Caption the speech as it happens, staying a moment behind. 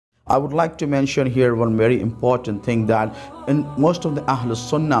I would like to mention here one very important thing, that in most of the Ahl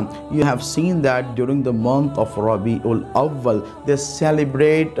Sunnah, you have seen that during the month of RABI-UL-AWWAL, they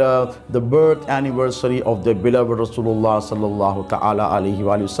celebrate the birth anniversary of the beloved Rasulullah sallallahu ta'ala alayhi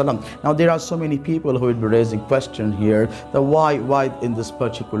wa sallam. Now there are so many people who will be raising question here, that why in this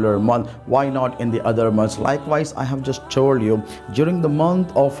particular month, why not in the other months? Likewise, I have just told you, during the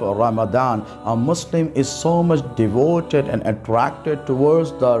month of Ramadan, a Muslim is so much devoted and attracted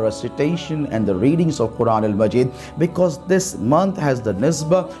towards the recitation and the readings of Quran al-Majid, because this month has the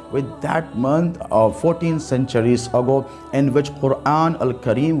nisbah with that month of 14 centuries ago, in which Quran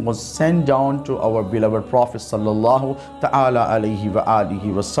al-Kareem was sent down to our beloved Prophet sallallahu ta'ala alayhi wa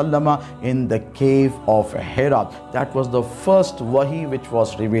alihi wasallam in the cave of Hira. That was the first wahi which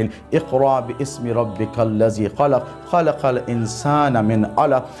was revealed. Iqra bi ismi rabbikal lazi khalaq, khalaqal insana min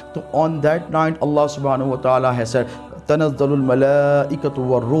alaq. So on that night, Allah subhanahu wa ta'ala has said, Tanazzalul malaikatu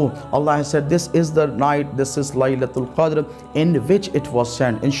war-ruh. Allah has said, this is the night, this is Laylatul Qadr, in which it was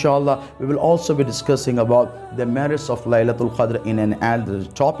sent. Inshallah, we will also be discussing about the merits of Laylatul Qadr in an other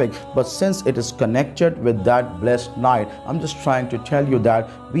topic. But since it is connected with that blessed night, I'm just trying to tell you that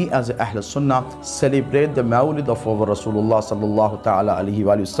we as Ahl Sunnah celebrate the Mawlid of our Rasulullah sallallahu ta'ala alayhi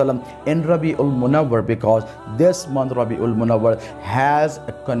wa sallam in Rabi-ul-Munawwar, because this month Rabi-ul-Munawwar has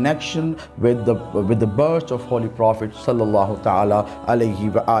a connection with the birth of Holy Prophet sallallahu ta'ala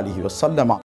alayhi wa alihi wa sallam.